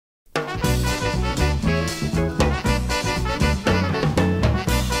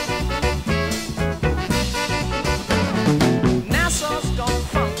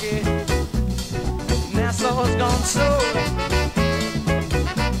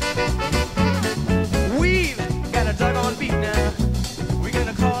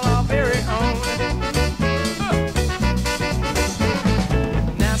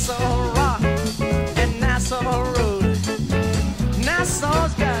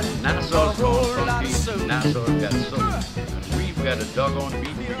Nassau got soul. And we've got a doggone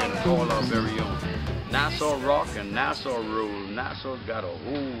beat we're going to call our very own. Nassau rock and Nassau roll. Nassau's got a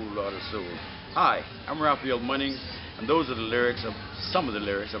whole lot of soul. Hi, I'm Raphael Munnings, and those are the lyrics of some of the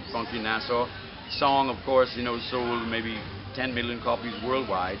lyrics of Funky Nassau. Song, of course, you know, sold maybe 10 million copies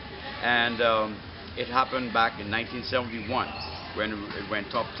worldwide, and it happened back in 1971 when it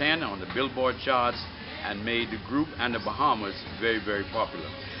went top 10 on the Billboard charts and made the group and the Bahamas very, very popular.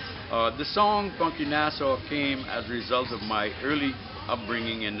 The song Funky Nassau came as a result of my early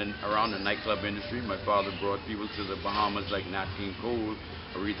upbringing around the nightclub industry. My father brought people to the Bahamas like Nat King Cole,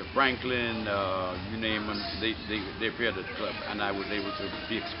 Aretha Franklin, you name them, they appeared at the club, and I was able to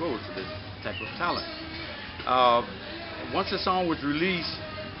be exposed to this type of talent. Once the song was released,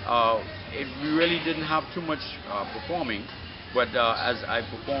 we really didn't have too much performing, but as I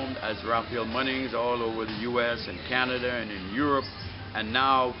performed as Raphael Munnings all over the US and Canada and in Europe, and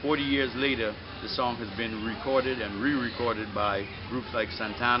now 40 years later the song has been recorded and re-recorded by groups like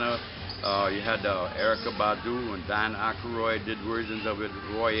Santana. You had Erykah Badu and Dan Aykroyd did versions of it,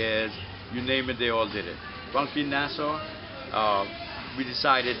 Roy Ayers, you name it, they all did it. Funky Nassau, we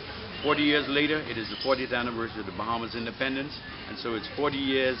decided 40 years later, it is the 40th anniversary of the Bahamas independence, and so it's 40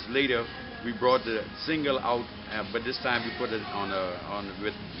 years later we brought the single out, but this time we put it on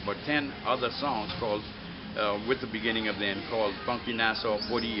with about 10 other songs called with the beginning of the end, called Funky Nassau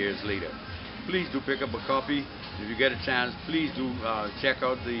 40 years later. Please do pick up a copy. If you get a chance, please do check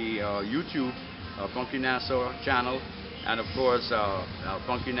out the YouTube Funky Nassau channel, and of course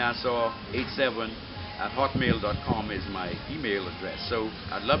Funky Nassau 87 at hotmail.com is my email address. So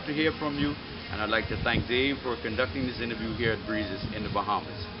I'd love to hear from you, and I'd like to thank Dave for conducting this interview here at Breezes in the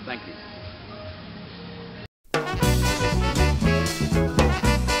Bahamas. Thank you.